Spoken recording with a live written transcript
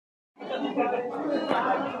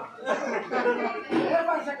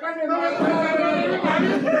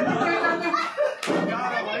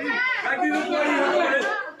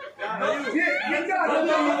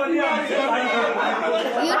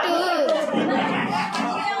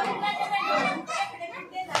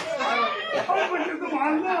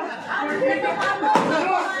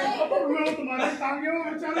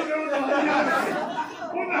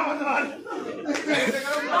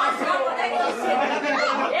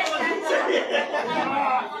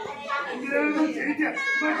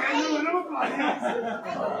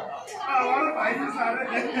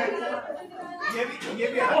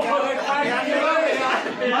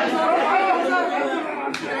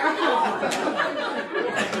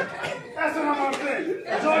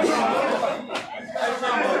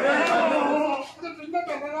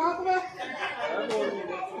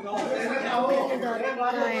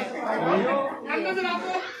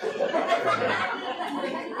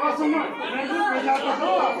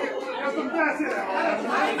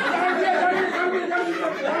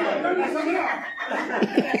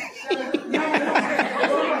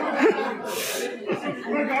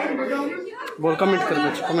बोल कमेंट कर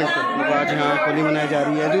कमेंट कर। आज यहाँ होली मनाई जा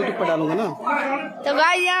रही है, यूट्यूब पर डालूंगा ना। तो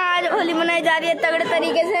गाइस यहाँ आज होली मनाई जा रही है तगड़े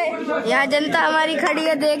तरीके से। यहाँ जनता हमारी खड़ी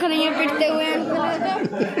है, देख रही है पिटते हुए।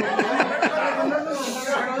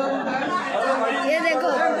 ये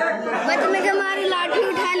देखो बचने के मारी लाठी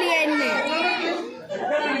उठा लिया इनने।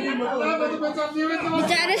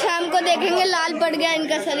 बेचारे शाम को देखेंगे लाल पड़ गया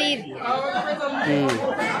इनका शरीर।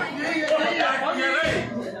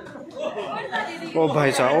 ओ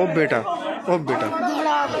भाई साहब, ओ बेटा, ओ बेटा,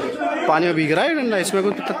 पानी में भीग रहा है डंडा। इसमें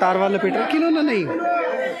कुछ तार वाले पेट रखी इन्होंने नहीं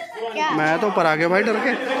क्या? मैं तो ऊपर आ गया भाई डर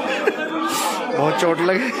के, बहुत चोट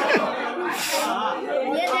लगे।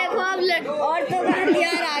 ये देखो अब औरतों का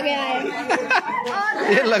हथियार आ गया है।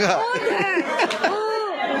 ये लगा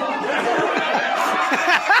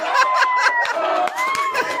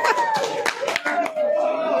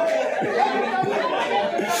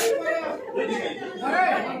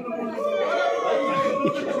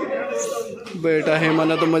बेटा हेमा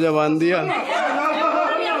ने तो मजा बांध दिया।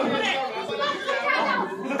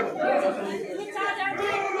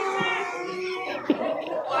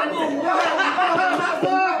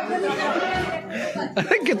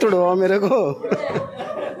 अरे कितड़ो मेरे को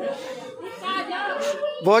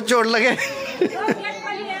बहुत चोट लगे।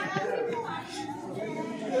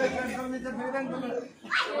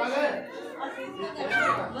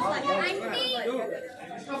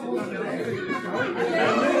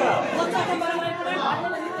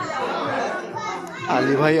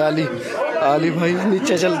 आली भाई, आली भाई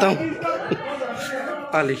नीचे चलता हूँ।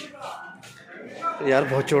 आली यार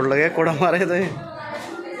बहुत चोट लगे, कोड़ा मारे थे।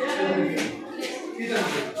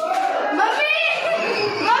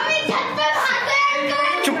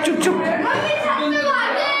 चुप चुप चुप।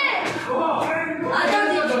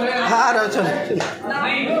 हाँ चलो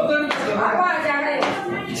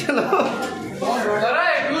चलो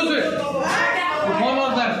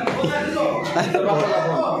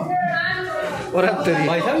और अब तेरी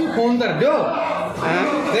भाई साहब फोन कर दो।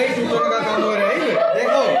 देख टूटने का काम हो रहा है,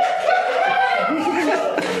 देखो।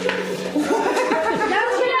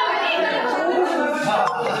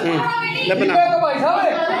 लपना भाई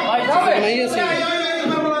साहब नहीं है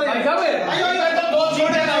दो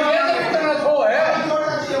छोटे काम है तो है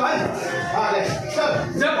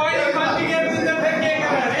जब भाई पार्टी के अंदर फिर क्या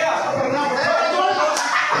कर रहे हैं।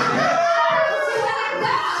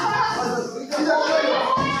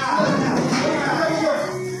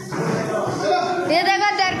 ये देखो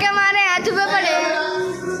डर के मारे हाथ पे पड़े।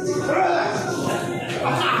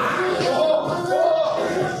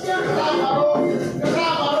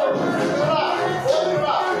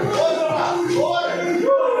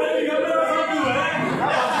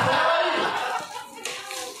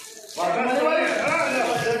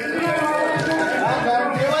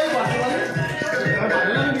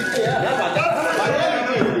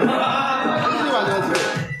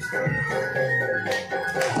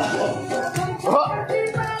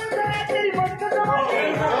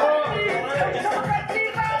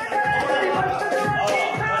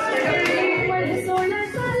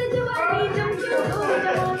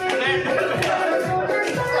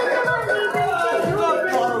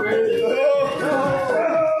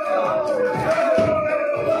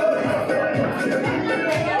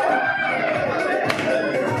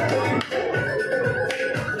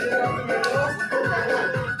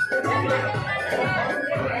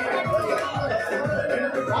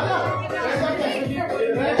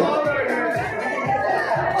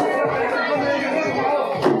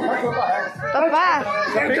 पापा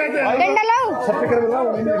डंडा लाओ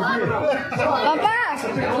पापा।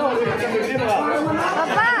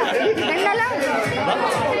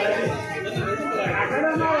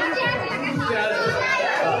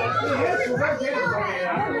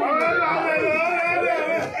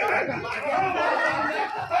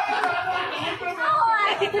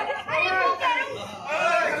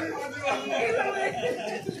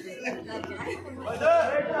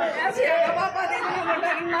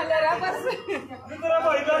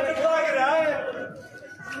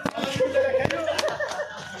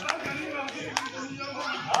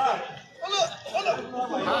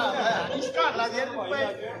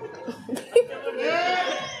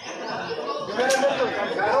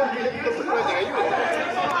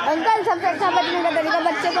 अंकल सबसे अच्छा बचने का तरीका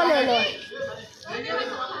बच्चे को ले लो।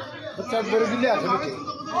 बच्चा मेरे गिले हाथ में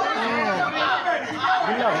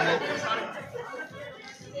गिला होने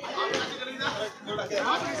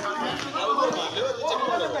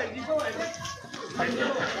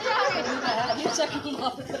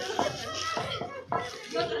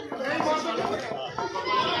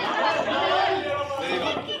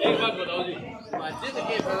एक बात बताओ जी,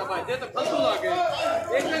 बाजे तो फंसू लाके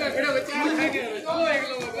एक जगह खड़े बच्चे खाएंगे चलो एक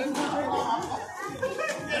लोग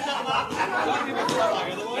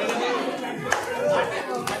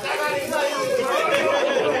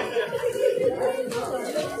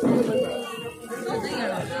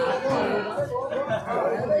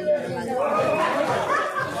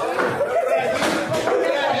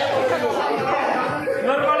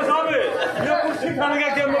नरवाल साहब ये कुर्सी खाने का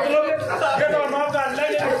क्या मतलब ये तो माफ कर ले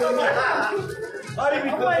सारी भी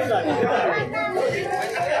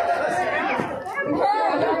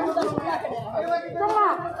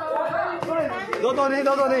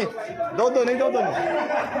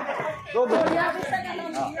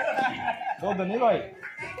दो नहीं भाई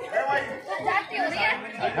जाती हो रही है।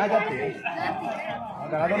 हाँ जाती है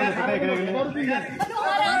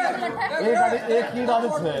एक की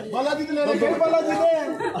आदत है बालाजी के ले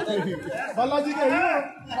बालाजी के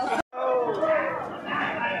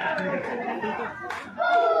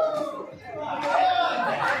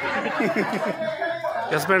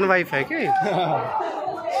हस्बैंड वाइफ है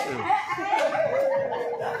क्या?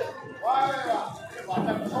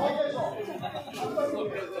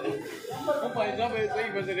 भाई साहब ऐसे ही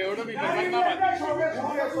बज रहे हो भी करना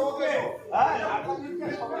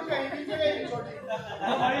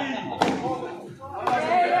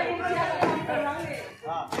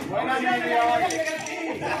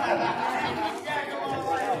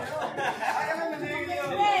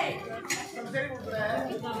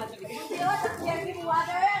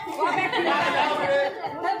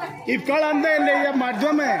इफकल अंदर ले ये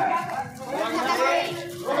माध्यम है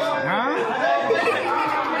हाँ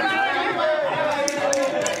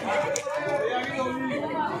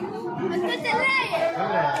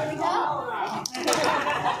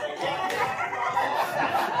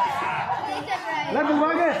ला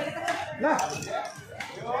बुलवागे ला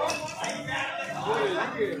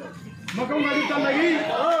मक्का गाड़ी चल लगी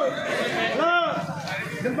ला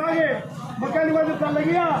बुलवागे मक्का गाड़ी चल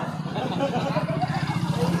लगी आ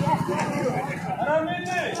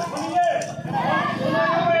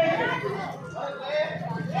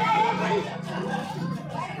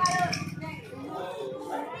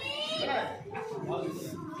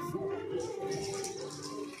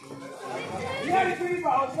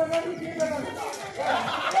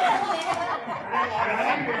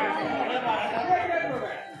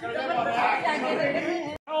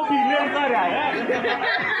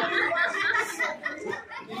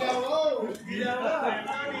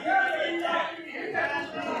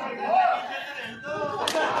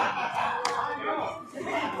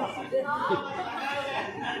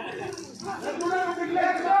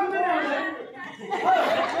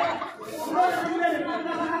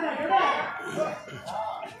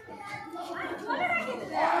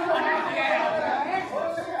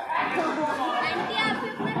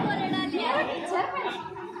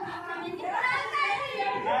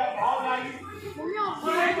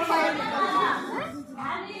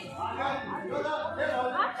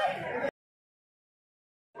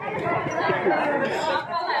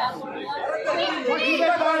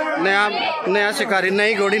नया शिकारी,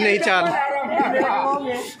 नई घोड़ी, नई चाल।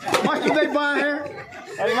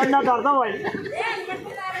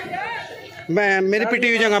 मैं मेरी पिटी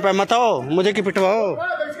हुई जगह पे मत आओ, मुझे की पिटवाओ।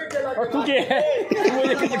 तू क्या है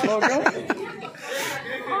मुझे की पिटवाओ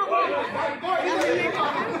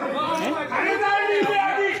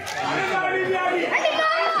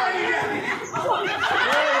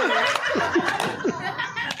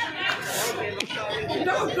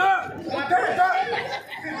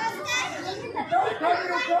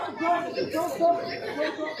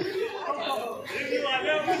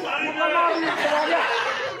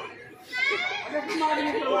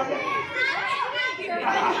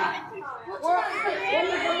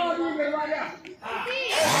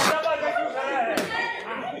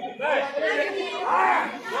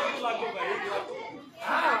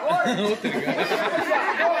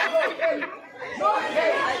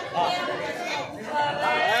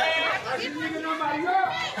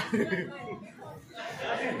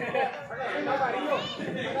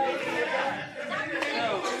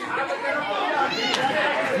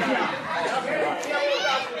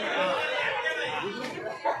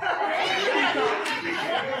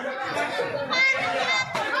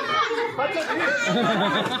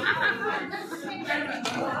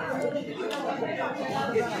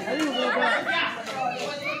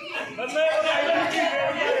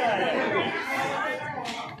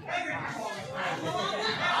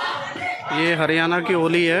ये हरियाणा की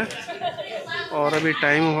होली है और अभी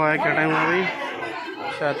टाइम हुआ है, क्या टाइम हुआ भाई?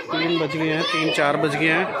 शायद 3 बज गए हैं, 3-4 बज गए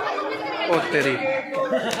हैं। और तेरी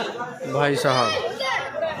भाई साहब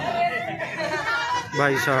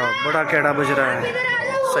बड़ा कैड़ा बज रहा है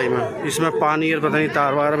सही में। इसमें पानी और पता नहीं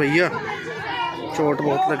तार वार भैया, चोट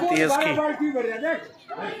बहुत लगती है इसकी।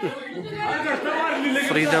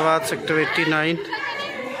 फरीदाबाद सेक्टर 89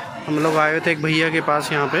 हम लोग आए थे एक भैया के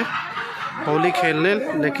पास यहाँ पे होली खेलने,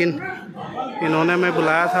 लेकिन इन्होंने हमें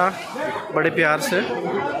बुलाया था बड़े प्यार से,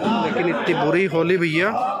 लेकिन इतनी बुरी होली भैया।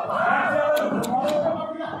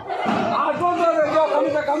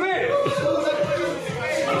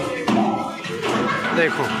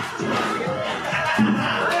 देखो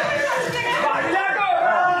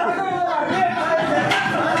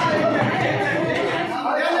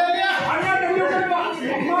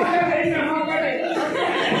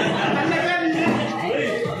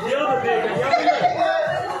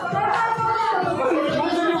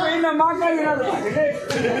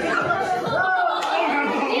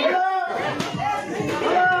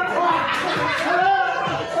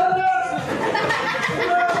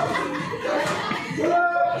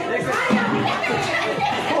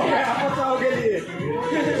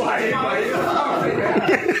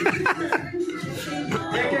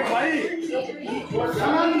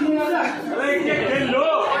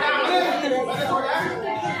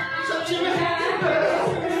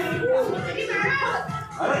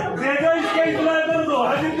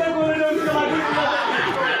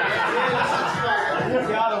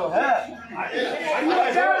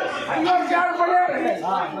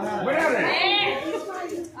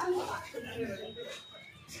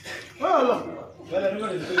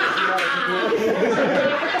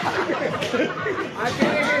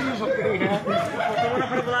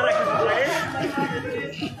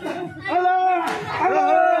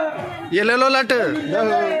ये ले लो लट।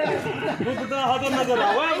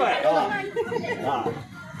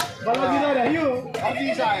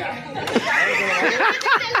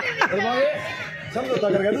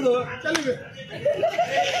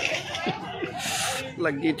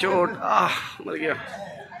 लगी चोट, मर गया,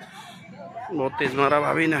 बहुत तेज मारा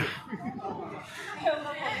भाभी ने।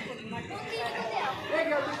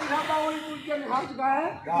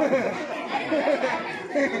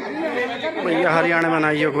 भैया हरियाणा में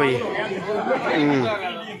बनाइए कोई।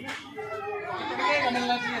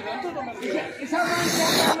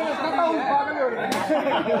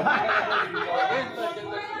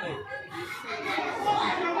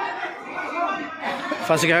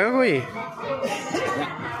 फंस गया कोई?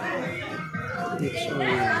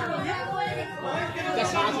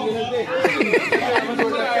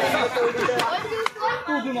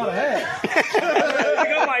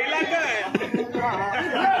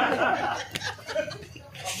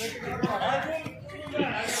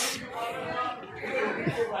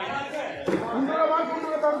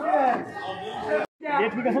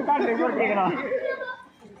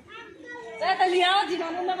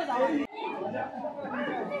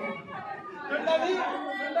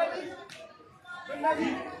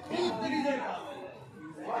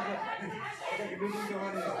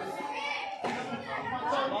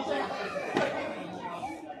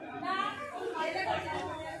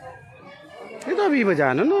 ये तो अभी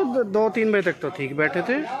बजा ना 2-3 बजे तक तो ठीक बैठे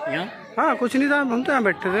थे यहाँ। हाँ कुछ नहीं था, हम तो यहाँ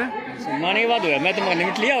बैठे थे। माने की बात हुआ, मैं तो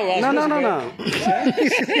लिमिट लिया होगा। ना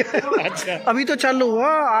अच्छा अभी तो चालू हुआ,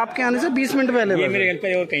 आपके आने से 20 मिनट पहले। ये मेरे घर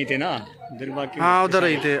पे और कहीं थे ना, हाँ उधर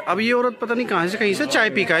ही थे। अब ये औरत पता नहीं कहीं से चाय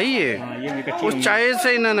पी का ही है, उस चाय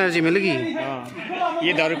से इन्हें एनर्जी मिल गई।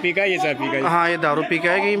 ये दारू पी का, ये चाय पी का। हाँ ये दारू पी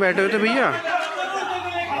का है, कहीं बैठे हुए थे भैया।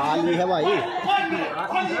 है भाई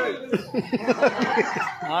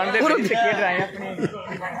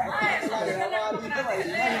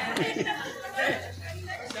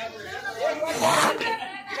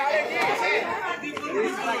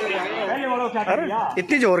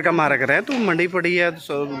इतनी जोर का मारा कर है तू, मंडी पड़ी है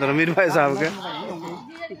धर्मवीर भाई साहब के।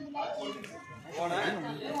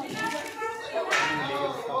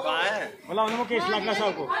 केस लगना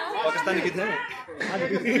सबको पाकिस्तानी कितने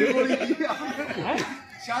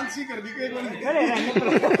शांत सी कर दी कोई बार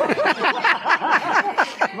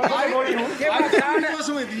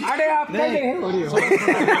अरे आप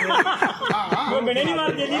मैंने नहीं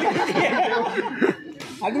मार दिया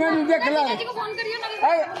आदमी देख ला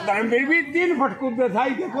फिर भी 3 फटकू था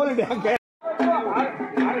के खोल दे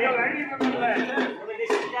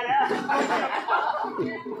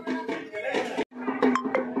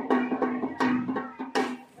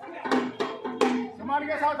सामान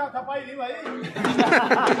के साथ सफाई नहीं भाई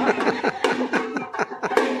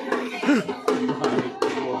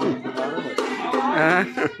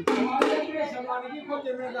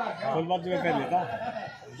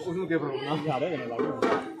उसमें क्या प्रॉब्लम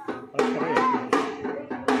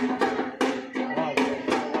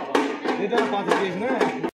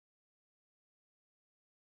है